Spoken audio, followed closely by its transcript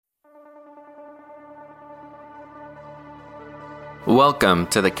Welcome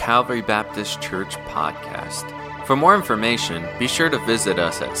to the Calvary Baptist Church podcast. For more information, be sure to visit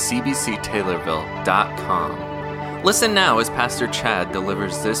us at cbctaylorville.com. Listen now as Pastor Chad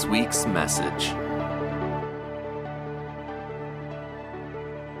delivers this week's message.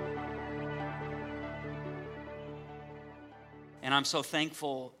 And I'm so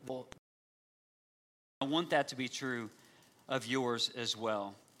thankful. I want that to be true of yours as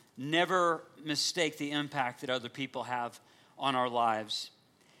well. Never mistake the impact that other people have on our lives,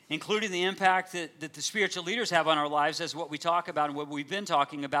 including the impact that the spiritual leaders have on our lives, as what we talk about and what we've been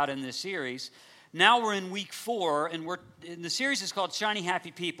talking about in this series. Now we're in week 4, and the series is called Shiny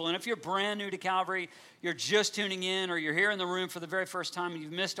Happy People. And if you're brand new to Calvary, you're just tuning in, or you're here in the room for the very first time and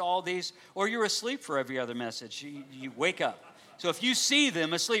you've missed all these, or you're asleep for every other message, you wake up. So if you see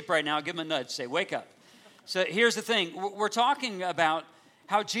them asleep right now, give them a nudge, say, wake up. So here's the thing. We're talking about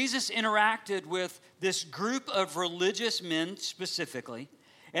how Jesus interacted with this group of religious men specifically,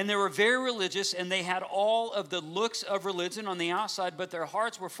 and they were very religious, and they had all of the looks of religion on the outside, but their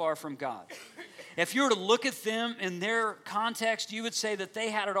hearts were far from God. If you were to look at them in their context, you would say that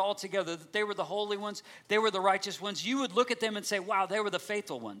they had it all together, that they were the holy ones, they were the righteous ones. You would look at them and say, wow, they were the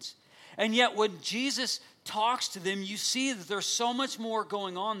faithful ones. And yet when Jesus talks to them, you see that there's so much more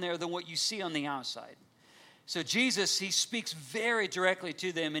going on there than what you see on the outside. So Jesus, he speaks very directly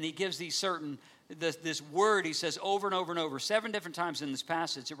to them, and he gives this word, he says over and over and over, 7 different times in this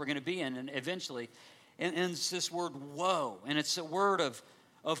passage that we're going to be in, and eventually, and it's this word woe, and it's a word of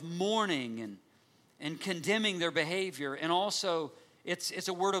mourning and condemning their behavior, and also it's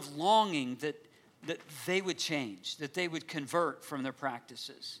a word of longing that they would change, that they would convert from their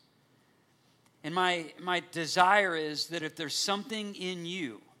practices. And my desire is that if there's something in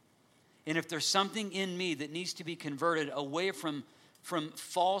you, and if there's something in me that needs to be converted away from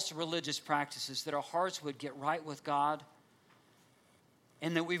false religious practices, that our hearts would get right with God,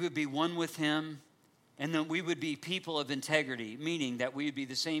 and that we would be one with Him, and that we would be people of integrity, meaning that we would be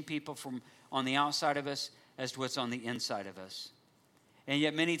the same people from on the outside of us as to what's on the inside of us. And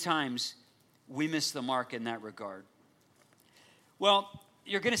yet many times we miss the mark in that regard. Well,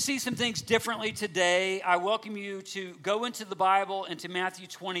 you're going to see some things differently today. I welcome you to go into the Bible, into Matthew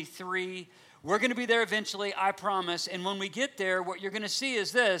 23. We're going to be there eventually, I promise. And when we get there, what you're going to see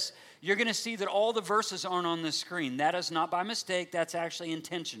is this. You're going to see that all the verses aren't on the screen. That is not by mistake. That's actually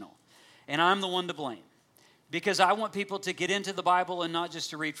intentional. And I'm the one to blame, because I want people to get into the Bible and not just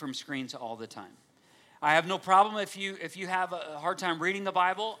to read from screens all the time. I have no problem if you have a hard time reading the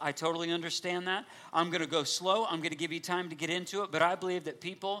Bible. I totally understand that. I'm going to go slow. I'm going to give you time to get into it. But I believe that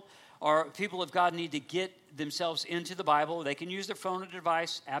people of God need to get themselves into the Bible. They can use their phone or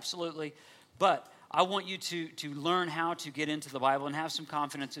device, absolutely. But I want you to learn how to get into the Bible and have some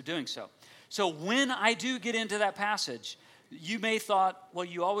confidence of doing so. So when I do get into that passage, you may thought, well,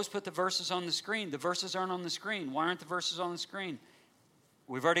 you always put the verses on the screen. The verses aren't on the screen. Why aren't the verses on the screen?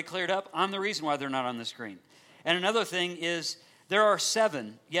 We've already cleared up. I'm the reason why they're not on the screen. And another thing is there are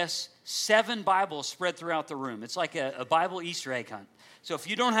 7 Bibles spread throughout the room. It's like a Bible Easter egg hunt. So if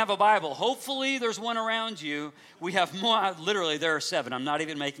you don't have a Bible, hopefully there's one around you. We have more. Literally, there are 7. I'm not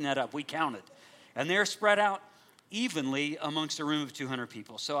even making that up. We counted. And they're spread out evenly amongst a room of 200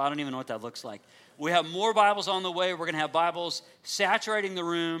 people. So I don't even know what that looks like. We have more Bibles on the way. We're going to have Bibles saturating the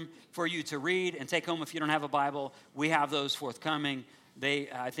room for you to read and take home if you don't have a Bible. We have those forthcoming. They,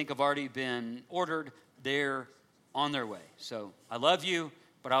 I think, have already been ordered. They're on their way. So I love you,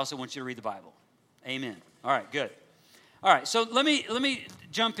 but I also want you to read the Bible. Amen. All right, good. All right, so let me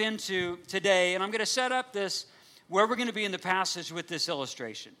jump into today, and I'm going to set up this, where we're going to be in the passage with this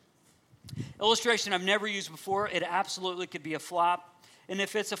illustration. Illustration I've never used before. It absolutely could be a flop. And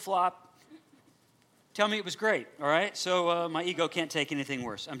if it's a flop, tell me it was great, all right? So my ego can't take anything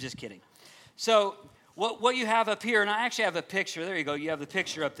worse. I'm just kidding. So what you have up here, and I actually have a picture. There you go. You have the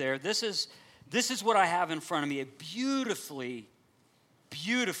picture up there. This is what I have in front of me, a beautifully,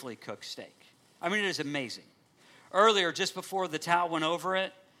 beautifully cooked steak. I mean, it is amazing. Earlier, just before the towel went over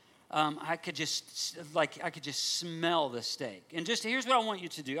it, I could just smell the steak. And just here's what I want you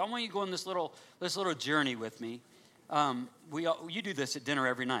to do. I want you to go on this little journey with me. You do this at dinner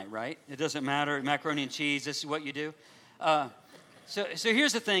every night, right? It doesn't matter. Macaroni and cheese. This is what you do. So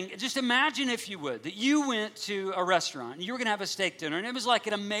here's the thing. Just imagine, if you would, that you went to a restaurant and you were going to have a steak dinner, and it was like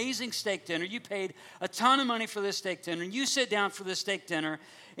an amazing steak dinner. You paid a ton of money for this steak dinner, and you sit down for this steak dinner,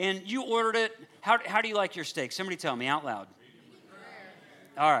 and you ordered it. How do you like your steak? Somebody tell me out loud.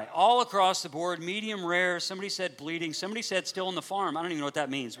 All right, all across the board, medium rare. Somebody said bleeding. Somebody said still on the farm. I don't even know what that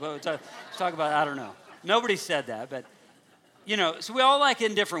means. Well, let's talk about, I don't know. Nobody said that, but, so we all like it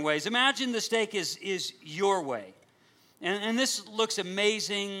in different ways. Imagine the steak is your way. And this looks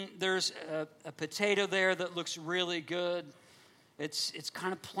amazing. There's a potato there that looks really good. It's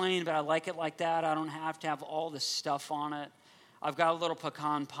kind of plain, but I like it like that. I don't have to have all this stuff on it. I've got a little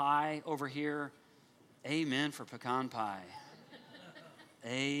pecan pie over here. Amen for pecan pie.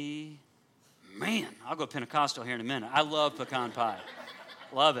 Amen. I'll go Pentecostal here in a minute. I love pecan pie.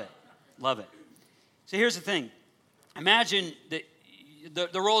 Love it. Love it. So here's the thing. Imagine that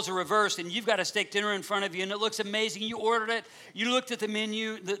the roles are reversed and you've got a steak dinner in front of you and it looks amazing. You ordered it. You looked at the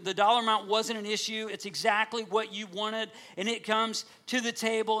menu. The dollar amount wasn't an issue. It's exactly what you wanted. And it comes to the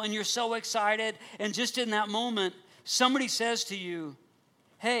table and you're so excited. And just in that moment, somebody says to you,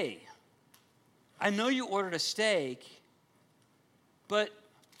 hey, I know you ordered a steak, but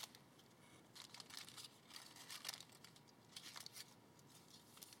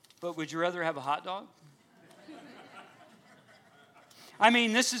would you rather have a hot dog? I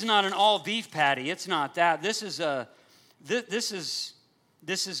mean, this is not an all beef patty. It's not that. This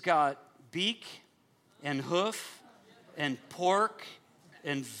has got beak and hoof and pork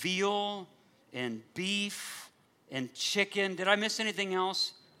and veal and beef and chicken. Did I miss anything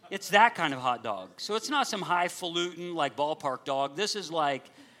else? It's that kind of hot dog. So it's not some highfalutin like ballpark dog. This is like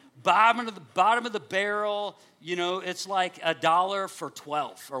bottom of the barrel. You know, it's like $1 for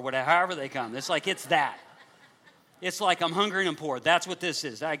 12 or whatever, however they come. It's like it's that. It's like I'm hungry and I'm poor. That's what this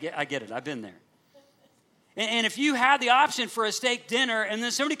is. I get it. I've been there. And if you had the option for a steak dinner and then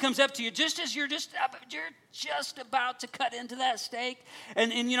somebody comes up to you just as you're just about to cut into that steak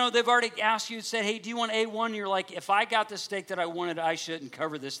and you know, they've already asked you, said, hey, do you want A1? And you're like, if I got the steak that I wanted, I shouldn't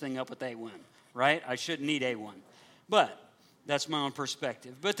cover this thing up with A1, right? I shouldn't need A1. But that's my own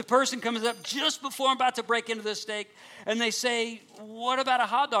perspective. But the person comes up just before I'm about to break into the steak and they say, what about a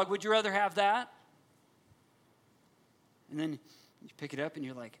hot dog? Would you rather have that? And then you pick it up and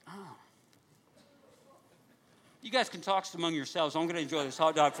you're like, oh. You guys can talk among yourselves. I'm going to enjoy this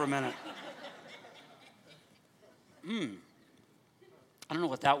hot dog for a minute. I don't know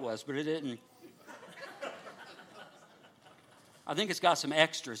what that was, but it didn't. I think it's got some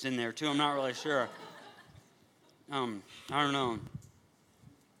extras in there too. I'm not really sure. I don't know.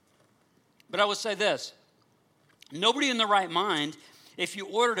 But I would say this. Nobody in their right mind, if you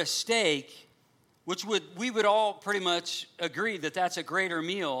ordered a steak, we would all pretty much agree that that's a greater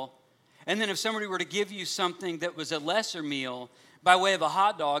meal. And then if somebody were to give you something that was a lesser meal by way of a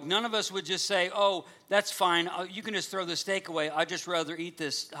hot dog, none of us would just say, oh, that's fine. You can just throw the steak away. I'd just rather eat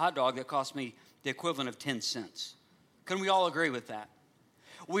this hot dog that cost me the equivalent of 10 cents. Can we all agree with that?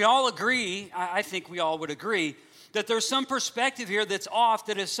 We all agree, I think we all would agree, that there's some perspective here that's off,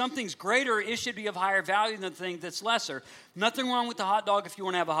 that if something's greater, it should be of higher value than the thing that's lesser. Nothing wrong with the hot dog if you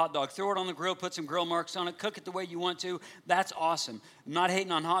want to have a hot dog. Throw it on the grill, put some grill marks on it, cook it the way you want to. That's awesome. I'm not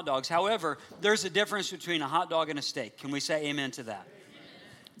hating on hot dogs. However, there's a difference between a hot dog and a steak. Can we say amen to that? Amen.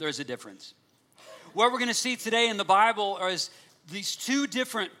 There's a difference. What we're going to see today in the Bible is these two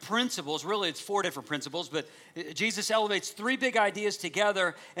different principles. Really, it's four different principles, but Jesus elevates three big ideas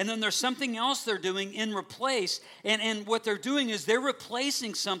together, and then there's something else they're doing in replace, and what they're doing is they're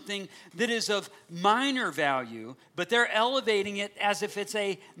replacing something that is of minor value, but they're elevating it as if it's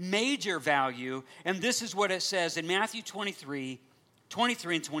a major value, and this is what it says in Matthew 23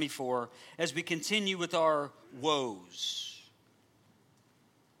 and 24, as we continue with our woes.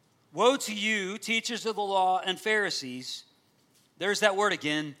 Woe to you, teachers of the law and Pharisees. There's that word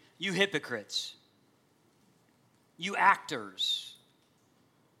again, you hypocrites, you actors.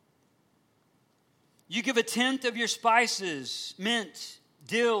 You give a tenth of your spices, mint,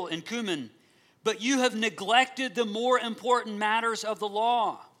 dill, and cumin, but you have neglected the more important matters of the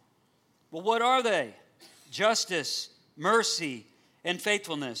law. Well, what are they? Justice, mercy, and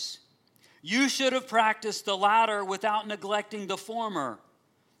faithfulness. You should have practiced the latter without neglecting the former.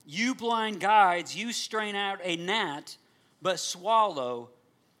 You blind guides, you strain out a gnat, but swallow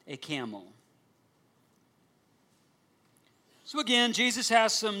a camel. So again, Jesus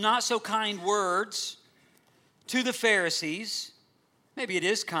has some not so kind words to the Pharisees. Maybe it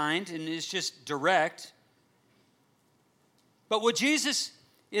is kind and it's just direct. But what Jesus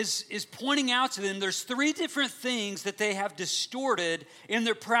is pointing out to them, there's three different things that they have distorted in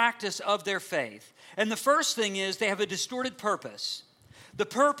their practice of their faith. And the first thing is they have a distorted purpose. The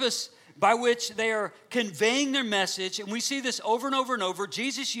purpose by which they are conveying their message, and we see this over and over and over.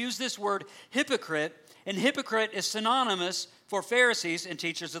 Jesus used this word hypocrite, and hypocrite is synonymous for Pharisees and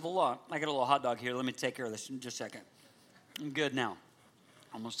teachers of the law. I got a little hot dog here. Let me take care of this in just a second. I'm good now.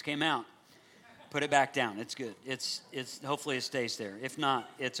 Almost came out. Put it back down. It's good. It's hopefully it stays there. If not,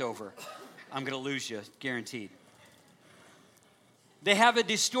 it's over. I'm going to lose you, guaranteed. They have a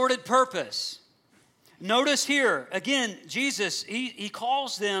distorted purpose. Notice here, again, Jesus, he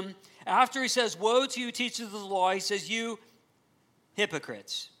calls them, after he says, woe to you, teachers of the law, he says, you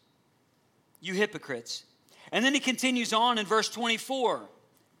hypocrites. You hypocrites. And then he continues on in verse 24.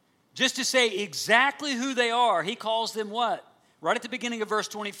 Just to say exactly who they are, he calls them what? Right at the beginning of verse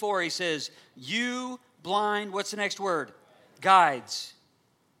 24, he says, you blind, what's the next word? Guides.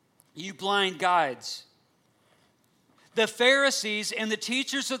 You blind guides. The Pharisees and the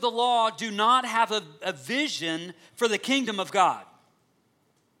teachers of the law do not have a vision for the kingdom of God.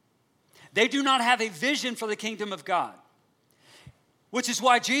 They do not have a vision for the kingdom of God, which is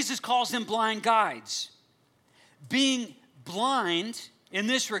why Jesus calls them blind guides. Being blind in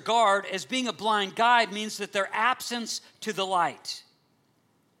this regard, as being a blind guide, means that their absence to the light.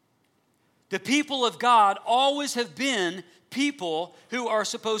 The people of God always have been people who are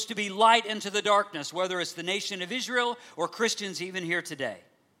supposed to be light into the darkness, whether it's the nation of Israel or Christians even here today.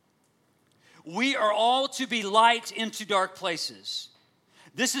 We are all to be light into dark places.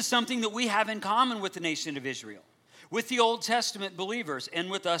 This is something that we have in common with the nation of Israel, with the Old Testament believers, and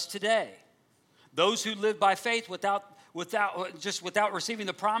with us today. Those who live by faith without receiving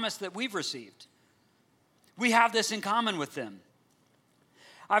the promise that we've received. We have this in common with them.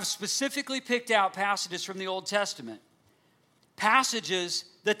 I've specifically picked out passages from the Old Testament, passages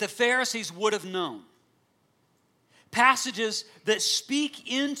that the Pharisees would have known, passages that speak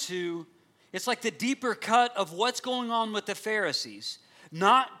into, it's like the deeper cut of what's going on with the Pharisees,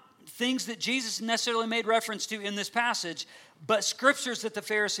 not things that Jesus necessarily made reference to in this passage, but scriptures that the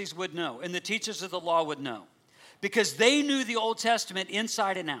Pharisees would know and the teachers of the law would know, because they knew the Old Testament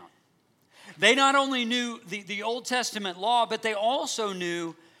inside and out. They not only knew the Old Testament law, but they also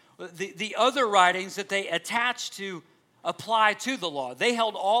knew the other writings that they attached to apply to the law. They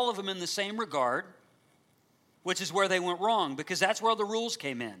held all of them in the same regard, which is where they went wrong, because that's where the rules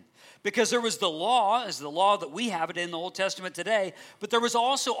came in. Because there was the law, as the law that we have it in the Old Testament today, but there was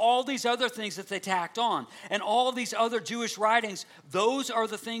also all these other things that they tacked on. And all of these other Jewish writings, those are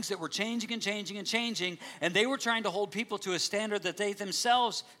the things that were changing and changing and changing, and they were trying to hold people to a standard that they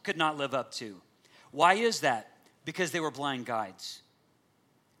themselves could not live up to. Why is that? Because they were blind guides.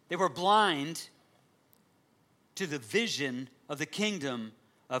 They were blind to the vision of the kingdom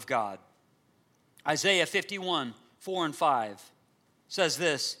of God. Isaiah 51, 4 and 5 says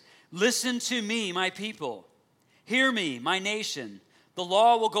this, listen to me, my people. Hear me, my nation. The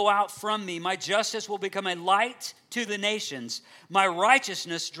law will go out from me. My justice will become a light to the nations. My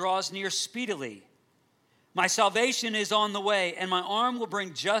righteousness draws near speedily. My salvation is on the way, and my arm will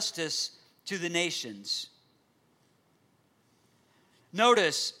bring justice to the nations.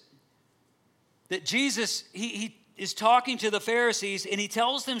 Notice that Jesus, he is talking to the Pharisees, and he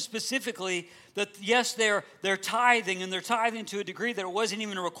tells them specifically that yes, they're tithing, and they're tithing to a degree that it wasn't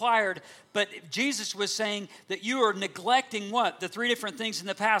even required, but Jesus was saying that you are neglecting what? The three different things in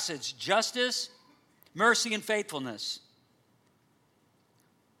the passage: justice, mercy, and faithfulness.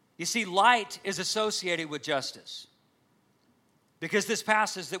 You see, light is associated with justice. Because this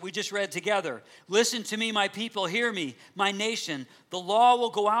passage that we just read together, listen to me, my people, hear me, my nation. The law will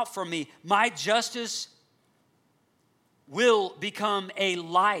go out from me. My justice will become a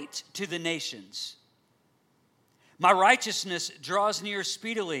light to the nations. My righteousness draws near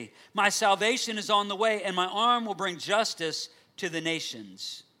speedily. My salvation is on the way, and my arm will bring justice to the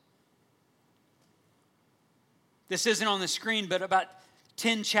nations. This isn't on the screen, but about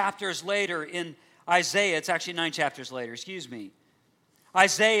 10 chapters later in Isaiah, it's actually 9 chapters later,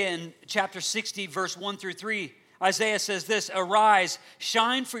 Isaiah in chapter 60, verse 1 through 3, Isaiah says this, arise,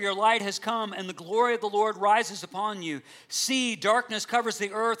 shine, for your light has come, and the glory of the Lord rises upon you. See, darkness covers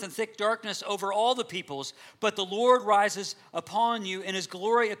the earth, and thick darkness over all the peoples, but the Lord rises upon you, and his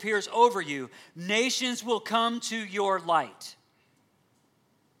glory appears over you. Nations will come to your light,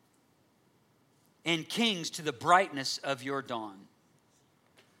 and kings to the brightness of your dawn.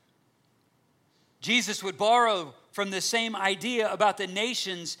 Jesus would borrow from the same idea about the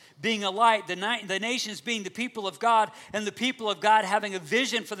nations being a light, the nations being the people of God, and the people of God having a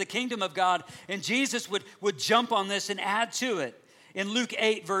vision for the kingdom of God. And Jesus would jump on this and add to it. In Luke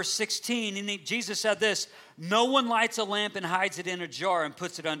 8, verse 16, Jesus said this, no one lights a lamp and hides it in a jar and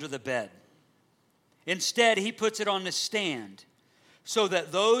puts it under the bed. Instead, he puts it on the stand so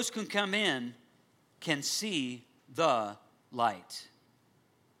that those who come in can see the light.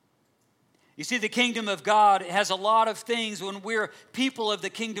 You see, the kingdom of God has a lot of things when we're people of the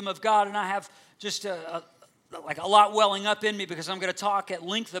kingdom of God, and I have just like a lot welling up in me because I'm going to talk at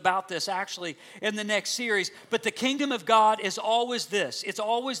length about this actually in the next series. But the kingdom of God is always this. It's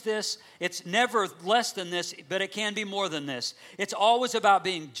always this. It's never less than this, but it can be more than this. It's always about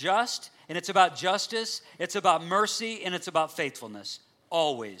being just, and it's about justice. It's about mercy, and it's about faithfulness.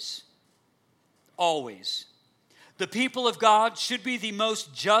 Always. Always. The people of God should be the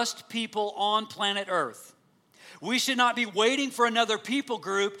most just people on planet Earth. We should not be waiting for another people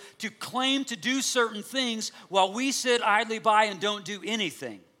group to claim to do certain things while we sit idly by and don't do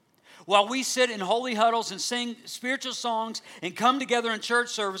anything. While we sit in holy huddles and sing spiritual songs and come together in church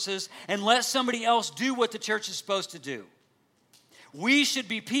services and let somebody else do what the church is supposed to do. We should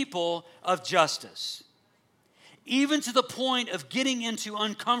be people of justice, even to the point of getting into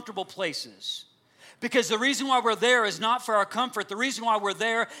uncomfortable places. Because the reason why we're there is not for our comfort. The reason why we're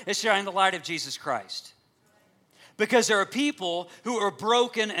there is shining the light of Jesus Christ. Because there are people who are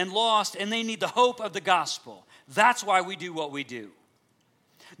broken and lost and they need the hope of the gospel. That's why we do what we do.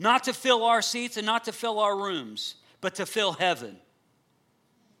 Not to fill our seats and not to fill our rooms, but to fill heaven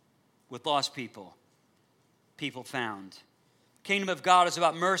with lost people, people found. Kingdom of God is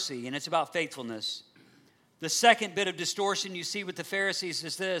about mercy and it's about faithfulness. The second bit of distortion you see with the Pharisees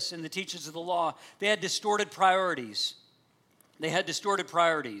is this, and the teachers of the law. They had distorted priorities. They had distorted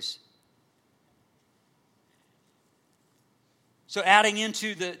priorities. So adding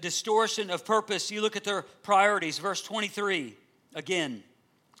into the distortion of purpose, you look at their priorities. Verse 23, again.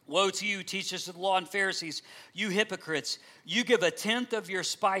 Woe to you, teachers of the law and Pharisees, you hypocrites. You give 1/10 of your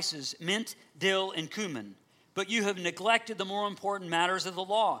spices, mint, dill, and cumin. But you have neglected the more important matters of the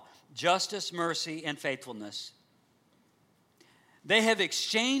law, justice, mercy, and faithfulness. They have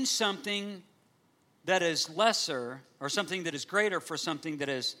exchanged something that is lesser, or something that is greater, for something that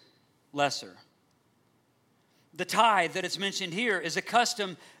is lesser. The tithe that is mentioned here is a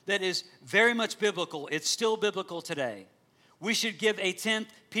custom that is very much biblical. It's still biblical today. We should give 1/10.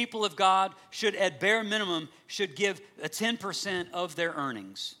 People of God should, at bare minimum, should give 10% of their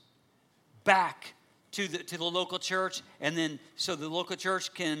earnings back to the local church, and then so the local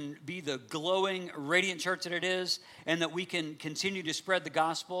church can be the glowing, radiant church that it is, and that we can continue to spread the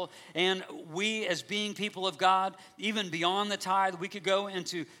gospel. And we, as being people of God, even beyond the tithe, we could go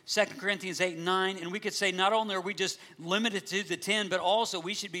into 2 Corinthians 8 and 9, and we could say not only are we just limited to the 10, but also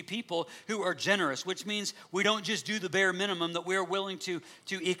we should be people who are generous, which means we don't just do the bare minimum, that we're willing to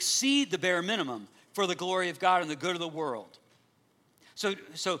exceed the bare minimum for the glory of God and the good of the world.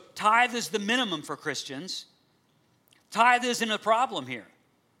 So tithe is the minimum for Christians. Tithe isn't a problem here.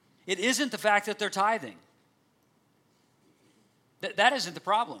 It isn't the fact that they're tithing. That isn't the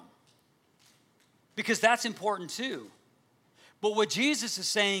problem. Because that's important too. But what Jesus is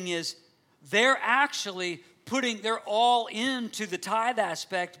saying is they're actually they're all into the tithe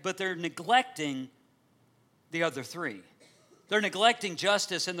aspect, but they're neglecting the other three. They're neglecting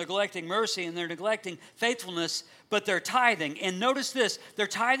justice, and they're neglecting mercy, and they're neglecting faithfulness, but they're tithing. And notice this, they're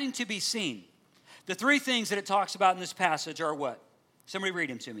tithing to be seen. The three things that it talks about in this passage are what? Somebody read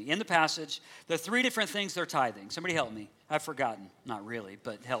them to me. In the passage, there are three different things they're tithing. Somebody help me. I've forgotten. Not really,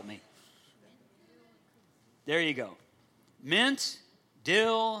 but help me. There you go. Mint,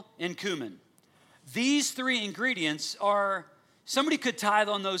 dill, and cumin. These three ingredients somebody could tithe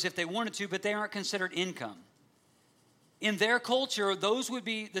on those if they wanted to, but they aren't considered income. In their culture, those would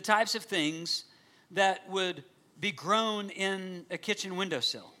be the types of things that would be grown in a kitchen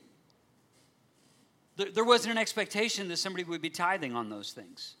windowsill. There wasn't an expectation that somebody would be tithing on those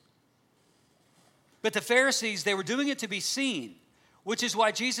things. But the Pharisees, they were doing it to be seen, which is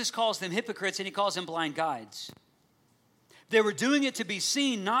why Jesus calls them hypocrites and he calls them blind guides. They were doing it to be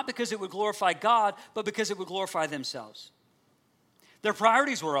seen, not because it would glorify God, but because it would glorify themselves. Their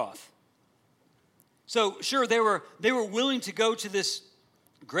priorities were off. So sure, they were willing to go to this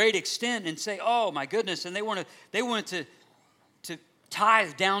great extent and say, "Oh my goodness," and they wanted to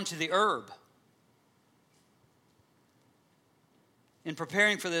tithe down to the herb. In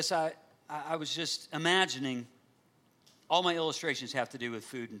preparing for this, I was just imagining. All my illustrations have to do with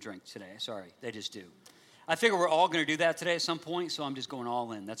food and drink today. Sorry, they just do. I figure we're all going to do that today at some point, so I'm just going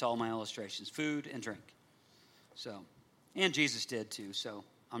all in. That's all my illustrations: food and drink. So, and Jesus did too. So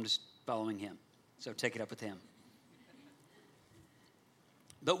I'm just following him. So take it up with him.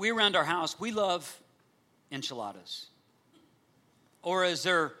 But we around our house, we love enchiladas. Or as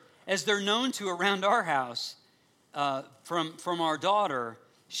they're known to around our house, from our daughter,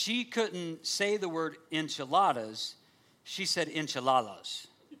 she couldn't say the word enchiladas. She said enchiladas.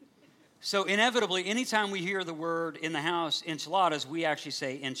 So inevitably, anytime we hear the word in the house enchiladas, we actually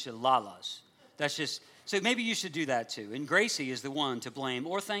say enchiladas. That's just, so maybe you should do that too. And Gracie is the one to blame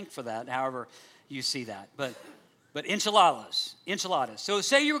or thank for that, however you see that. But enchiladas. So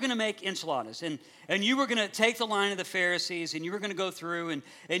say you were going to make enchiladas, and you were going to take the line of the Pharisees, and you were going to go through,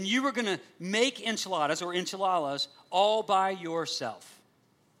 and you were going to make enchiladas or enchiladas all by yourself.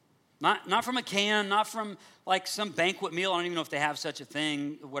 Not from a can, not from like some banquet meal. I don't even know if they have such a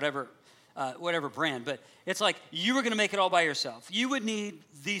thing, whatever brand. But it's like you were going to make it all by yourself. You would need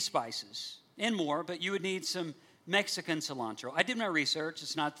these spices and more, but you would need some Mexican cilantro. I did my research.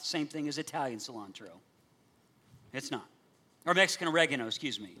 It's not the same thing as Italian cilantro. It's not. Or Mexican oregano,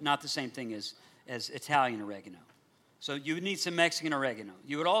 excuse me. Not the same thing as Italian oregano. So you would need some Mexican oregano.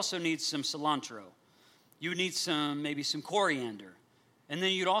 You would also need some cilantro. You would need maybe some coriander. And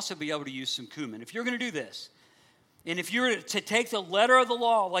then you'd also be able to use some cumin. If you're going to do this, and if you were to take the letter of the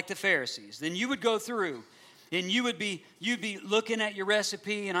law like the Pharisees, then you would go through and you'd be looking at your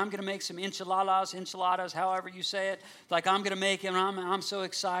recipe, and I'm going to make some enchiladas, however you say it. Like I'm going to make them, and I'm so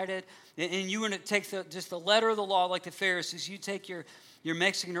excited. And you want to take just the letter of the law like the Pharisees. You take your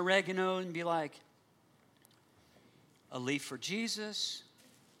Mexican oregano and be like, a leaf for Jesus,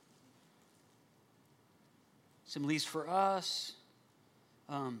 some leaves for us.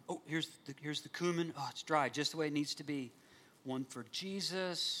 Here's the cumin. Oh, it's dry, just the way it needs to be. One for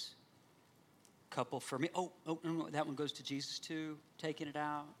Jesus. Couple for me. No, that one goes to Jesus too. Taking it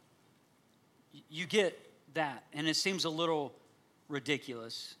out. You get that, and it seems a little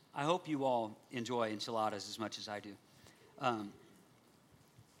ridiculous. I hope you all enjoy enchiladas as much as I do.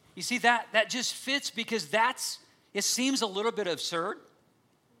 You see, that just fits because it seems a little bit absurd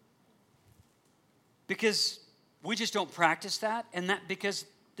because we just don't practice that, and that because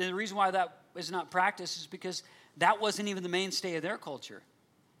the reason why that is not practiced is because that wasn't even the mainstay of their culture.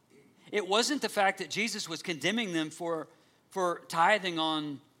 It wasn't the fact that Jesus was condemning them for tithing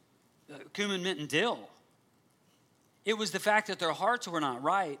on cumin, mint, and dill. It was the fact that their hearts were not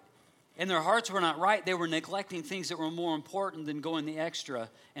right. And their hearts were not right. They were neglecting things that were more important than going the extra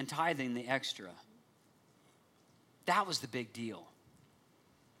and tithing the extra. That was the big deal.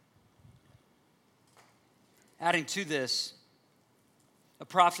 Adding to this, a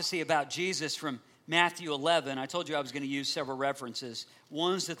prophecy about Jesus from Matthew 11. I told you I was going to use several references,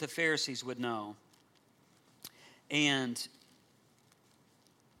 ones that the Pharisees would know. And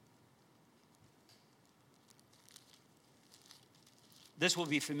this will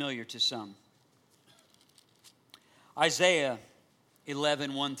be familiar to some. Isaiah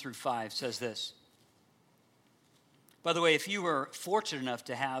 11, 1 through 5 says this. By the way, if you were fortunate enough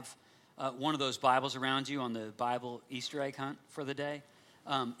to have one of those Bibles around you on the Bible Easter egg hunt for the day,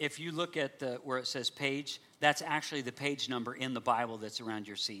 if you look at where it says page, that's actually the page number in the Bible that's around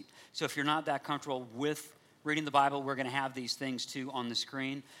your seat. So if you're not that comfortable with reading the Bible, we're going to have these things too on the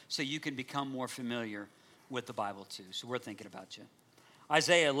screen so you can become more familiar with the Bible too. So we're thinking about you.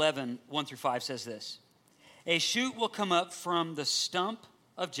 Isaiah 11, 1 through 5 says this. A shoot will come up from the stump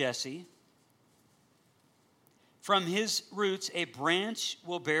of Jesse. From his roots a branch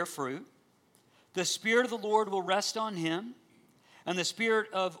will bear fruit. The Spirit of the Lord will rest on him, and the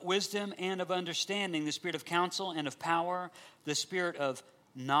Spirit of wisdom and of understanding, the Spirit of counsel and of power, the Spirit of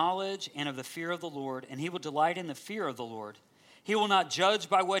knowledge and of the fear of the Lord, and he will delight in the fear of the Lord. He will not judge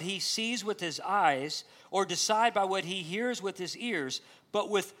by what he sees with his eyes or decide by what he hears with his ears, but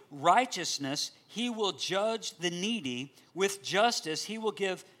with righteousness he will judge the needy. With justice he will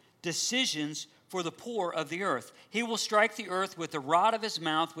give decisions for the poor of the earth. He will strike the earth with the rod of his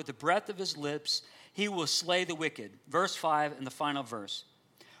mouth, with the breath of his lips. He will slay the wicked. Verse 5 and the final verse.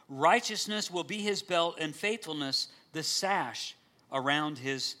 Righteousness will be his belt, and faithfulness the sash around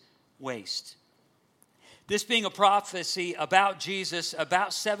his waist. This being a prophecy about Jesus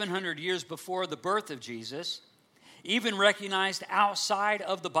about 700 years before the birth of Jesus, even recognized outside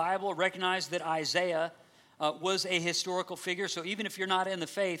of the Bible, recognized that Isaiah was a historical figure. So even if you're not in the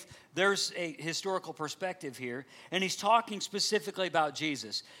faith, there's a historical perspective here. And he's talking specifically about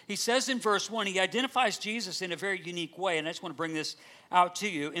Jesus. He says in verse 1, he identifies Jesus in a very unique way. And I just want to bring this out to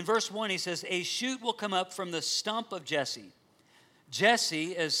you. In verse 1, he says, a shoot will come up from the stump of Jesse.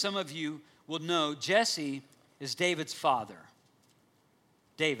 Jesse, as some of you will know, Jesse is David's father.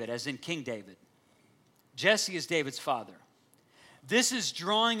 David, as in King David. Jesse is David's father. This is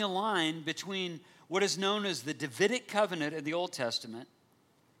drawing a line between what is known as the Davidic covenant in the Old Testament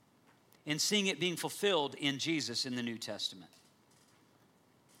and seeing it being fulfilled in Jesus in the New Testament.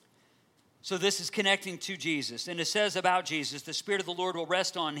 So this is connecting to Jesus. And it says about Jesus, the Spirit of the Lord will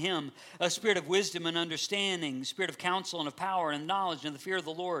rest on him, a spirit of wisdom and understanding, spirit of counsel and of power and knowledge and the fear of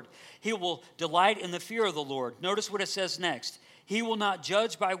the Lord. He will delight in the fear of the Lord. Notice what it says next. He will not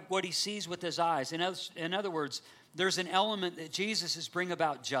judge by what he sees with his eyes. In other words, there's an element that Jesus is bringing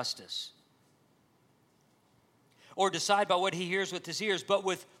about justice. or decide by what he hears with his ears, but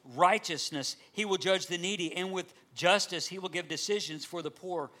with righteousness he will judge the needy, and with justice he will give decisions for the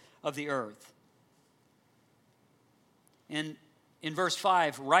poor of the earth. And in verse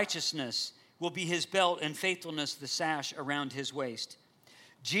 5, righteousness will be his belt and faithfulness the sash around his waist.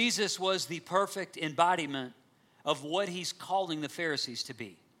 Jesus was the perfect embodiment of what he's calling the Pharisees to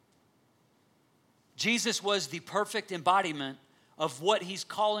be. Jesus was the perfect embodiment of what he's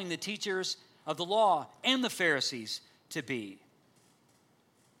calling the teachers of the law and the Pharisees to be.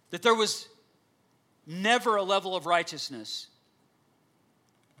 That there was never a level of righteousness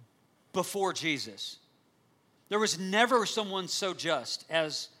before Jesus. There was never someone so just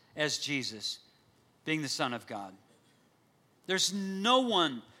as Jesus, being the Son of God. There's no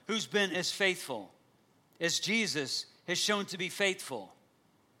one who's been as faithful as Jesus has shown to be faithful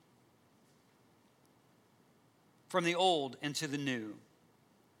from the old into the new.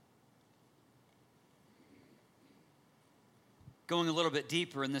 Going a little bit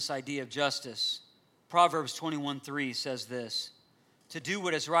deeper in this idea of justice, Proverbs 21:3 says this: to do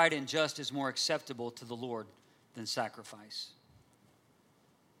what is right and just is more acceptable to the Lord than sacrifice.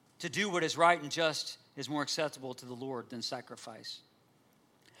 To do what is right and just is more acceptable to the Lord than sacrifice.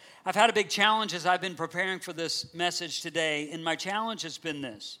 I've had a big challenge as I've been preparing for this message today, and my challenge has been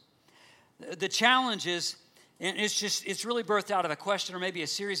this. The challenge is, and it's really birthed out of a question or maybe a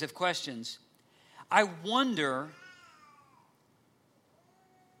series of questions. I wonder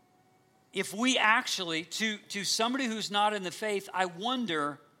if we actually, to somebody who's not in the faith, I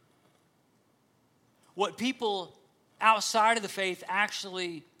wonder what people outside of the faith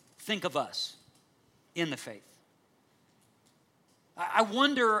actually think of us in the faith. I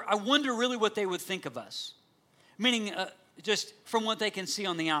wonder really what they would think of us, meaning just from what they can see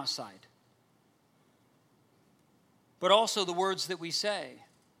on the outside, but also the words that we say.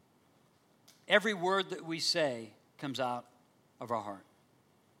 Every word that we say comes out of our heart.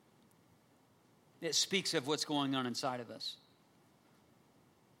 It speaks of what's going on inside of us.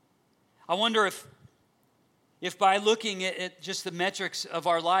 I wonder if by looking at just the metrics of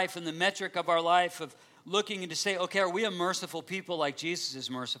our life and the metric of our life of looking and to say, okay, are we a merciful people like Jesus is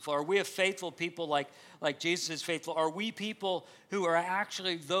merciful? Are we a faithful people like Jesus is faithful? Are we people who are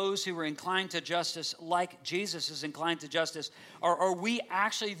actually those who are inclined to justice like Jesus is inclined to justice? Are we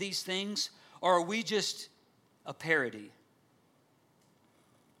actually these things, or are we just a parody?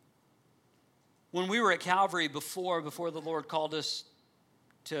 When we were at Calvary before the Lord called us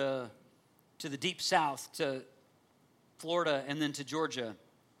to the deep south, to Florida and then to Georgia,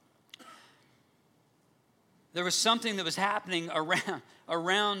 there was something that was happening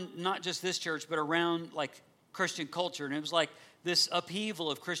around not just this church, but around like Christian culture. And it was like this upheaval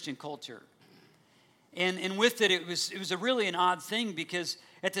of Christian culture. And with it, it was a really an odd thing, because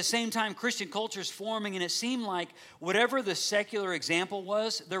at the same time, Christian culture is forming, and it seemed like whatever the secular example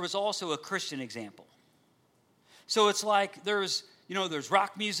was, there was also a Christian example. So it's like there's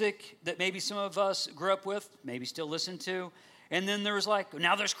rock music that maybe some of us grew up with, maybe still listen to. And then there was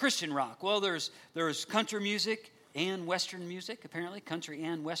now there's Christian rock. Well, there's country music and Western music, apparently, country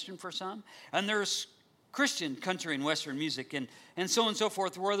and Western for some. And there's Christian country and Western music, and so on and so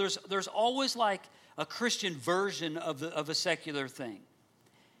forth, where there's always like a Christian version of a secular thing.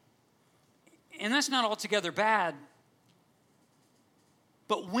 And that's not altogether bad.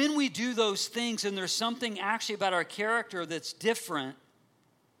 But when we do those things and there's something actually about our character that's different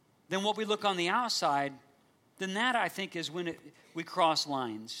than what we look on the outside, then that, I think, is when we cross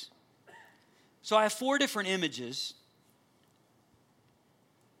lines. So I have 4 different images.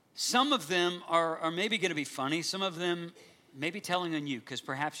 Some of them are maybe going to be funny. Some of them maybe telling on you, because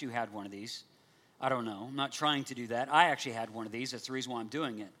perhaps you had one of these. I don't know. I'm not trying to do that. I actually had one of these. That's the reason why I'm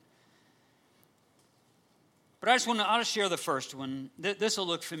doing it. But I'll just share the first one. This will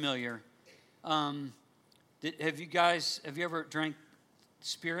look familiar. Have you ever drank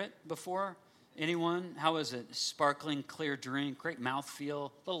Spirit before? Anyone? How is it? Sparkling, clear drink, great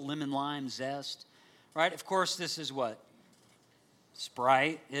mouthfeel, little lemon lime zest, right? Of course, this is what?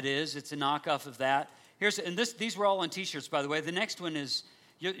 Sprite. It is. It's a knockoff of that. These were all on T-shirts, by the way. The next one is,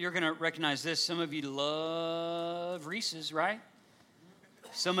 you're going to recognize this. Some of you love Reese's, right?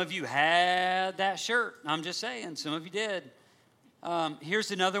 Some of you had that shirt. I'm just saying. Some of you did.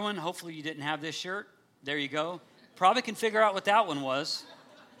 Here's another one. Hopefully you didn't have this shirt. There you go. Probably can figure out what that one was.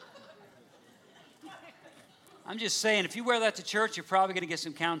 I'm just saying, if you wear that to church, you're probably going to get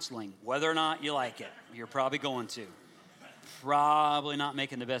some counseling. Whether or not you like it, you're probably going to. Probably not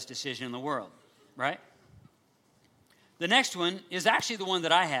making the best decision in the world, right? The next one is actually the one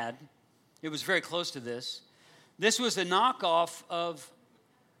that I had. It was very close to this. This was a knockoff of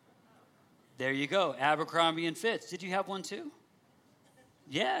There you go, Abercrombie and Fitz. Did you have one too?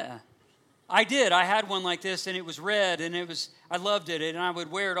 Yeah. I did. I had one like this, and it was red, and I loved it, and I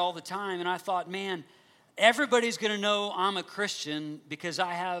would wear it all the time, and I thought, man, everybody's going to know I'm a Christian because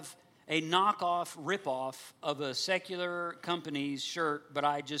I have a knockoff, rip-off of a secular company's shirt, but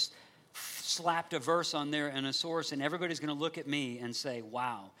I just slapped a verse on there and a source, and everybody's going to look at me and say,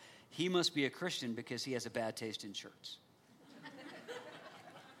 wow, he must be a Christian because he has a bad taste in shirts.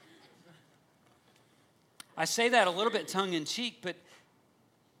 I say that a little bit tongue-in-cheek, but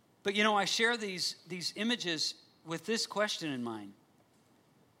I share these images with this question in mind.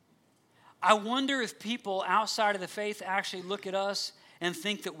 I wonder if people outside of the faith actually look at us and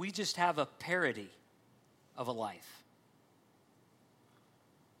think that we just have a parody of a life.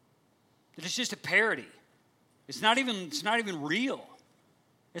 That it's just a parody. It's not even real.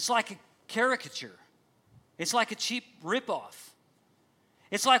 It's like a caricature. It's like a cheap ripoff.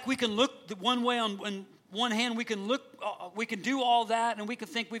 It's like we can look the one way on one hand, we can do all that, and we can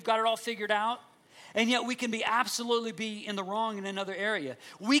think we've got it all figured out, and yet we can absolutely be in the wrong in another area.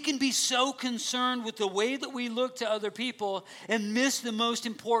 We can be so concerned with the way that we look to other people and miss the most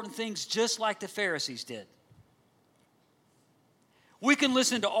important things, just like the Pharisees did. We can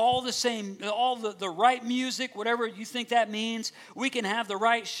listen to all the right music, whatever you think that means. We can have the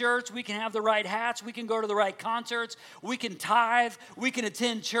right shirts. We can have the right hats. We can go to the right concerts. We can tithe. We can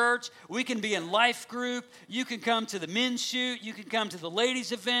attend church. We can be in life group. You can come to the men's shoot. You can come to the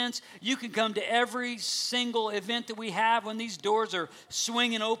ladies' events. You can come to every single event that we have when these doors are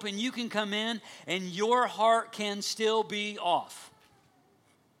swinging open. You can come in, and your heart can still be off.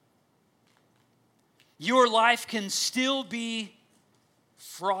 Your life can still be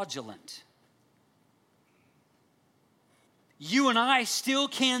fraudulent. You and I still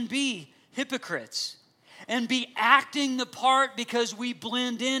can be hypocrites and be acting the part because we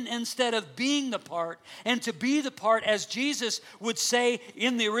blend in instead of being the part. And to be the part, as Jesus would say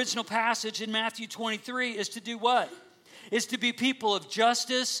in the original passage in Matthew 23, is to do what? Is to be people of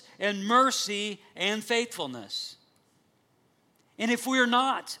justice and mercy and faithfulness. And if we're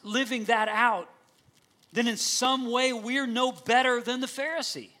not living that out, then in some way we're no better than the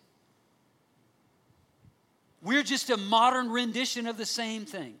Pharisee. We're just a modern rendition of the same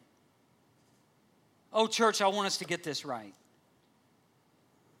thing. Oh, church, I want us to get this right.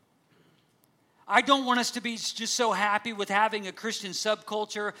 I don't want us to be just so happy with having a Christian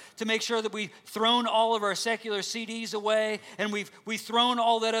subculture to make sure that we've thrown all of our secular CDs away and we've thrown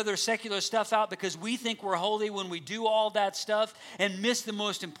all that other secular stuff out because we think we're holy when we do all that stuff and miss the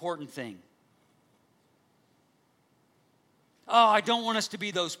most important thing. Oh, I don't want us to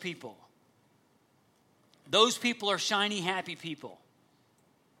be those people. Those people are shiny, happy people.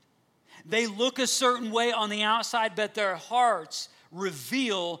 They look a certain way on the outside, but their hearts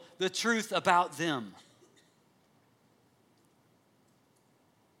reveal the truth about them.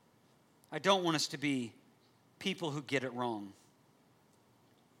 I don't want us to be people who get it wrong.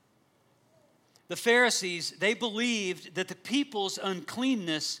 The Pharisees, they believed that the people's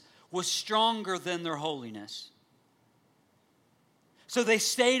uncleanness was stronger than their holiness. So they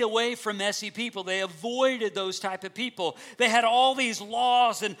stayed away from messy people. They avoided those type of people. They had all these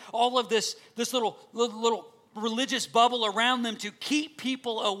laws and all of this little religious bubble around them to keep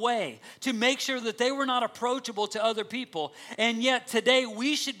people away, to make sure that they were not approachable to other people. And yet today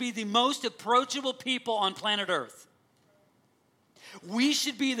we should be the most approachable people on planet Earth. We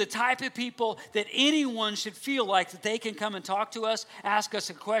should be the type of people that anyone should feel like that they can come and talk to us, ask us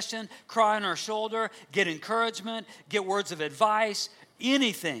a question, cry on our shoulder, get encouragement, get words of advice,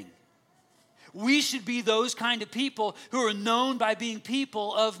 anything. We should be those kind of people who are known by being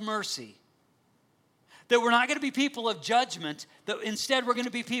people of mercy. That we're not going to be people of judgment, that instead we're going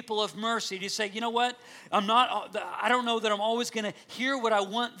to be people of mercy. To say, you know what, I don't know that I'm always going to hear what I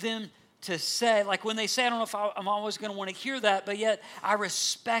want them to say. Like when they say, I don't know if I'm always going to want to hear that, but yet I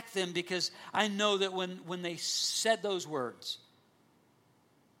respect them because I know that when they said those words,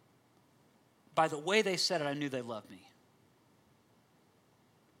 by the way they said it, I knew they loved me.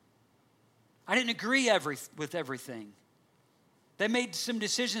 I didn't agree with everything. They made some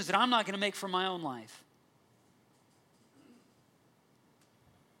decisions that I'm not going to make for my own life.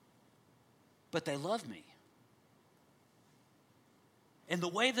 But they love me. And the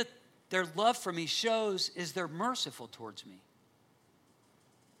way that their love for me shows is they're merciful towards me.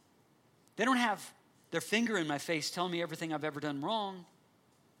 They don't have their finger in my face telling me everything I've ever done wrong.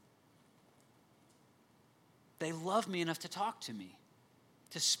 They love me enough to talk to me,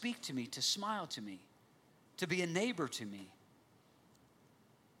 to speak to me, to smile to me, to be a neighbor to me.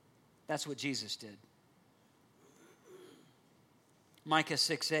 That's what Jesus did. Micah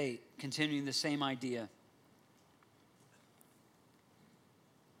 6:8 continuing the same idea,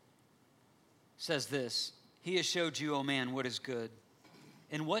 says this, He has showed you, O man, what is good.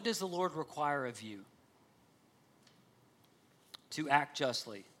 And what does the Lord require of you? To act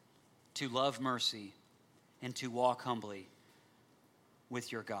justly, to love mercy, and to walk humbly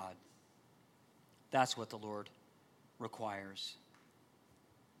with your God. That's what the Lord requires.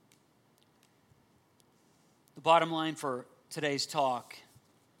 The bottom line for today's talk,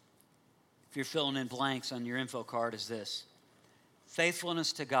 if you're filling in blanks on your info card, is this.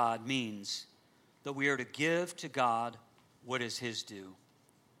 Faithfulness to God means that we are to give to God what is His due.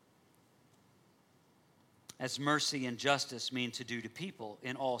 As mercy and justice mean to do to people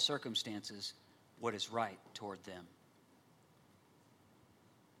in all circumstances what is right toward them.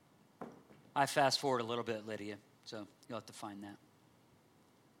 I fast forward a little bit, Lydia, so you'll have to find that.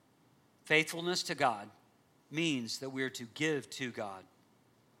 Faithfulness to God means that we are to give to God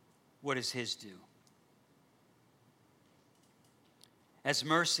what is His due. As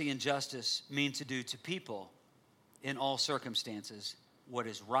mercy and justice mean to do to people in all circumstances what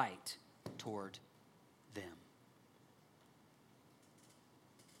is right toward them.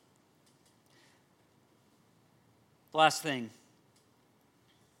 The last thing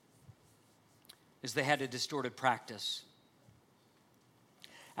is they had a distorted practice.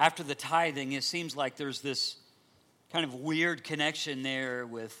 After the tithing, it seems like there's this kind of weird connection there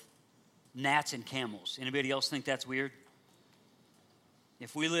with gnats and camels. Anybody else think that's weird?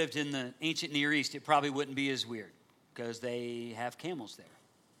 If we lived in the ancient Near East, it probably wouldn't be as weird because they have camels there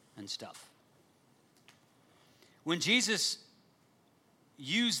and stuff. When Jesus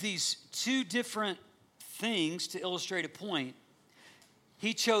used these two different things to illustrate a point,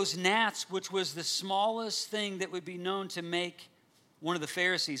 He chose gnats, which was the smallest thing that would be known to make one of the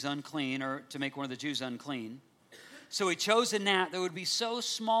Pharisees unclean or to make one of the Jews unclean. So He chose a gnat that would be so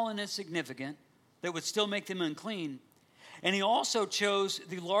small and insignificant that would still make them unclean. And He also chose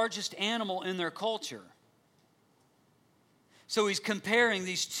the largest animal in their culture. So He's comparing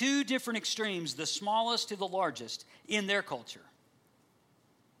these two different extremes, the smallest to the largest, in their culture.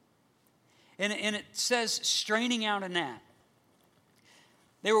 And it says straining out a gnat.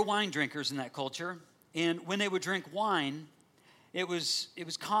 They were wine drinkers in that culture. And when they would drink wine, it was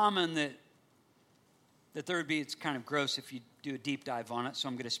common that there would be, it's kind of gross if you do a deep dive on it, so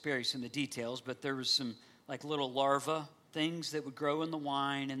I'm going to spare you some of the details, but there was some like little larvae things that would grow in the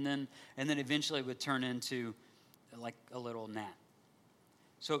wine, and then eventually would turn into like a little gnat.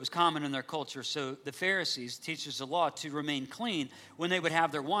 So it was common in their culture. So the Pharisees, teachers of the law, to remain clean, when they would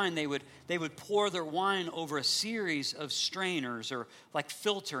have their wine, they would pour their wine over a series of strainers, or like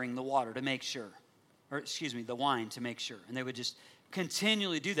filtering the water to make sure, the wine to make sure. And they would just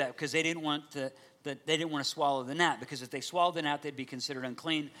continually do that because they didn't want to swallow the gnat, because if they swallowed the gnat, they'd be considered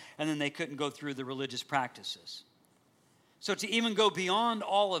unclean, and then they couldn't go through the religious practices. So to even go beyond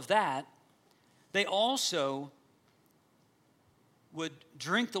all of that, they also would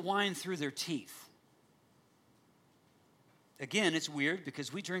drink the wine through their teeth. Again, it's weird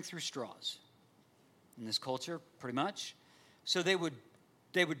because we drink through straws in this culture, pretty much. So they would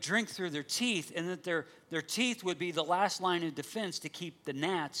drink through their teeth, and that their teeth would be the last line of defense to keep the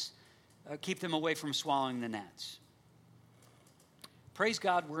gnats, keep them away from swallowing the gnats. Praise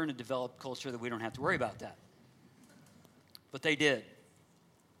God, we're in a developed culture that we don't have to worry about that. But they did.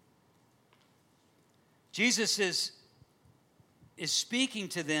 Jesus is speaking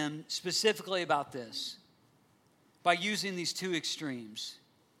to them specifically about this by using these two extremes.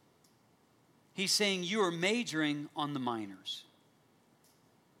 He's saying you are majoring on the minors,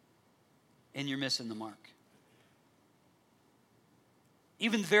 and you're missing the mark.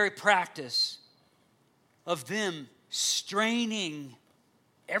 Even the very practice of them straining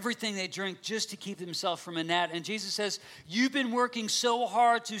everything they drink just to keep themselves from a gnat. And Jesus says, you've been working so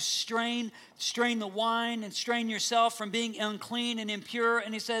hard to strain the wine and strain yourself from being unclean and impure.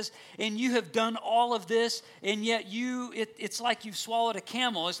 And He says, and you have done all of this, and yet it's like you've swallowed a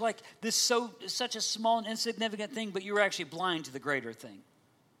camel. It's like this such a small and insignificant thing, but you were actually blind to the greater thing.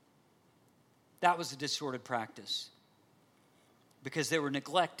 That was a distorted practice, because they were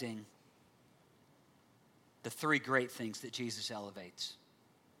neglecting the three great things that Jesus elevates: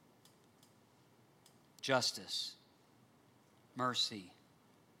 justice, mercy,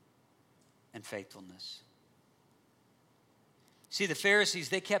 and faithfulness. See, the Pharisees,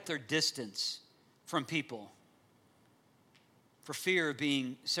 they kept their distance from people for fear of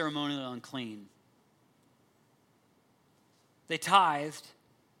being ceremonially unclean. They tithed,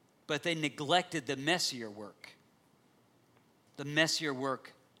 but they neglected the messier work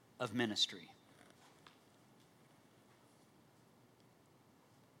of ministry.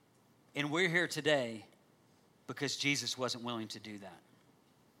 And we're here today because Jesus wasn't willing to do that.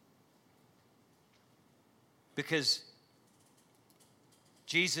 Because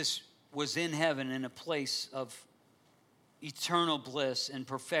Jesus was in heaven in a place of eternal bliss and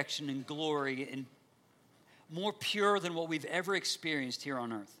perfection and glory and more pure than what we've ever experienced here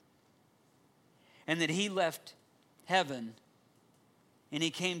on earth. And that he left heaven and he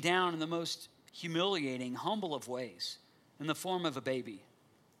came down in the most humiliating, humble of ways in the form of a baby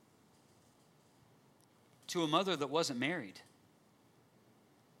to a mother that wasn't married,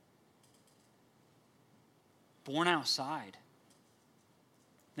 born outside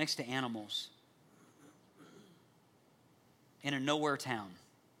next to animals in a nowhere town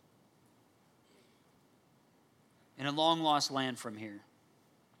in a long-lost land from here.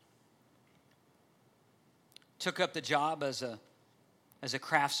 Took up the job as a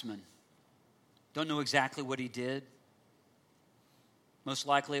craftsman. Don't know exactly what he did. Most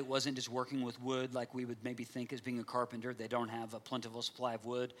likely it wasn't just working with wood like we would maybe think as being a carpenter. They don't have a plentiful supply of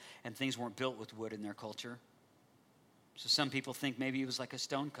wood, and things weren't built with wood in their culture. So some people think maybe he was like a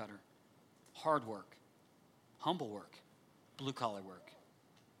stone cutter. Hard work, humble work, blue-collar work.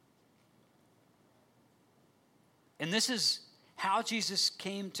 And this is how Jesus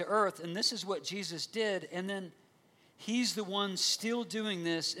came to earth, and this is what Jesus did. And then he's the one still doing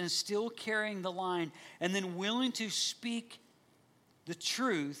this and still carrying the line and then willing to speak the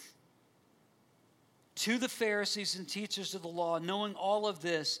truth to the Pharisees and teachers of the law, knowing all of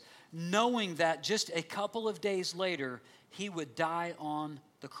this, knowing that just a couple of days later, he would die on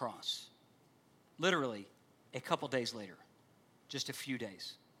the cross. Literally, a couple days later, just a few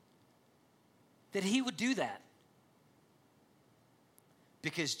days. That he would do that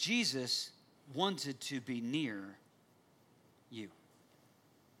because Jesus wanted to be near you.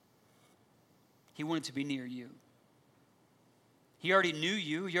 He wanted to be near you. He already knew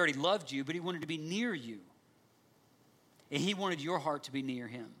you, he already loved you, but he wanted to be near you. And he wanted your heart to be near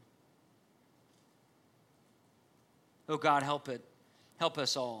him. Oh God, help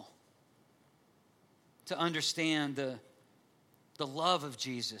us all to understand the love of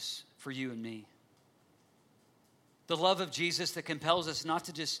Jesus for you and me. The love of Jesus that compels us not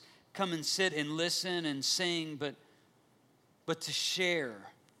to just come and sit and listen and sing, but to share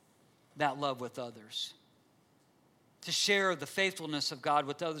that love with others. To share of the faithfulness of God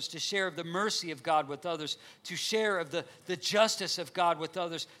with others, to share of the mercy of God with others, to share of the justice of God with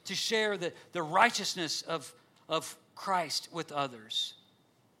others, to share the righteousness of Christ with others.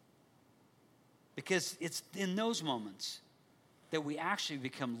 Because it's in those moments that we actually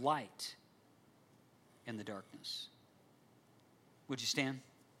become light in the darkness. Would you stand?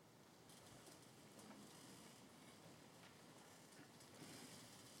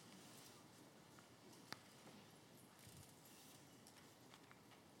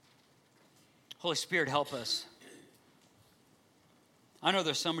 Holy Spirit, help us. I know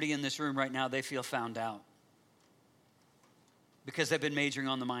there's somebody in this room right now, they feel found out because they've been majoring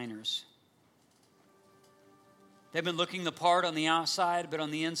on the minors. They've been looking the part on the outside, but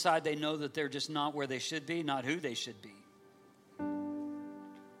on the inside they know that they're just not where they should be, not who they should be.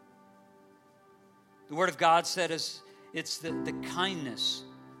 The Word of God said it's the kindness,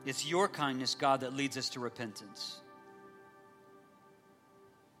 it's your kindness, God, that leads us to repentance.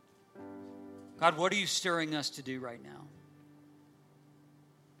 God, what are you stirring us to do right now?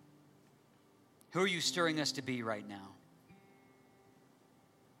 Who are you stirring us to be right now?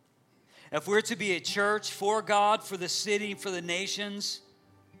 If we're to be a church for God, for the city, for the nations,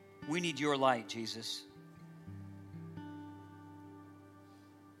 we need your light, Jesus.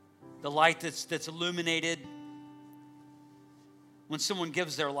 The light that's illuminated when someone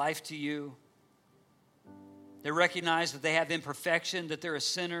gives their life to you. They recognize that they have imperfection, that they're a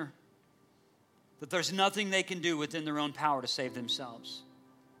sinner, that there's nothing they can do within their own power to save themselves.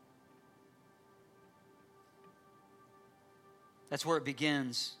 That's where it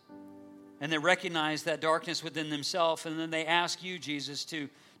begins. And they recognize that darkness within themselves, and then they ask you, Jesus, to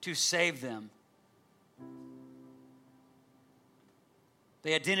save them.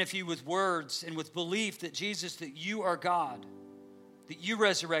 They identify you with words and with belief that, Jesus, that you are God, that you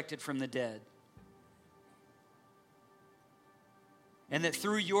resurrected from the dead, and that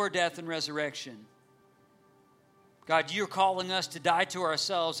through your death and resurrection, God, you're calling us to die to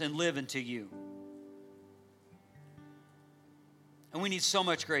ourselves and live unto you. And we need so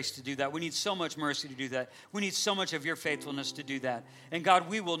much grace to do that. We need so much mercy to do that. We need so much of your faithfulness to do that. And God,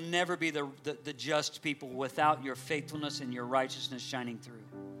 we will never be the just people without your faithfulness and your righteousness shining through.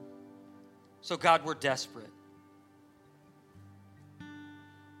 So God, we're desperate.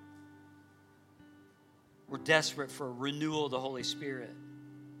 We're desperate for renewal of the Holy Spirit.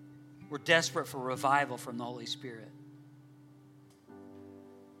 We're desperate for revival from the Holy Spirit.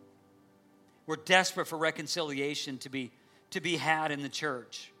 We're desperate for reconciliation to be had in the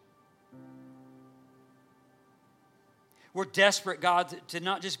church. We're desperate, God, to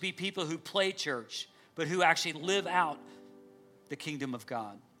not just be people who play church, but who actually live out the kingdom of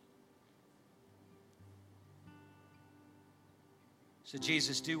God. So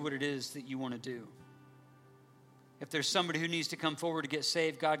Jesus, do what it is that you want to do. If there's somebody who needs to come forward to get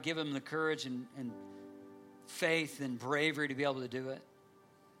saved, God, give them the courage and faith and bravery to be able to do it.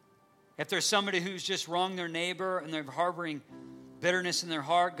 If there's somebody who's just wronged their neighbor and they're harboring bitterness in their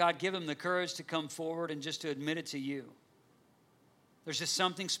heart, God, give them the courage to come forward and just to admit it to you. There's just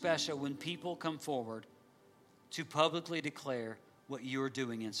something special when people come forward to publicly declare what you're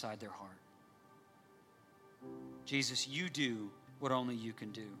doing inside their heart. Jesus, you do what only you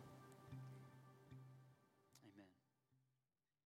can do.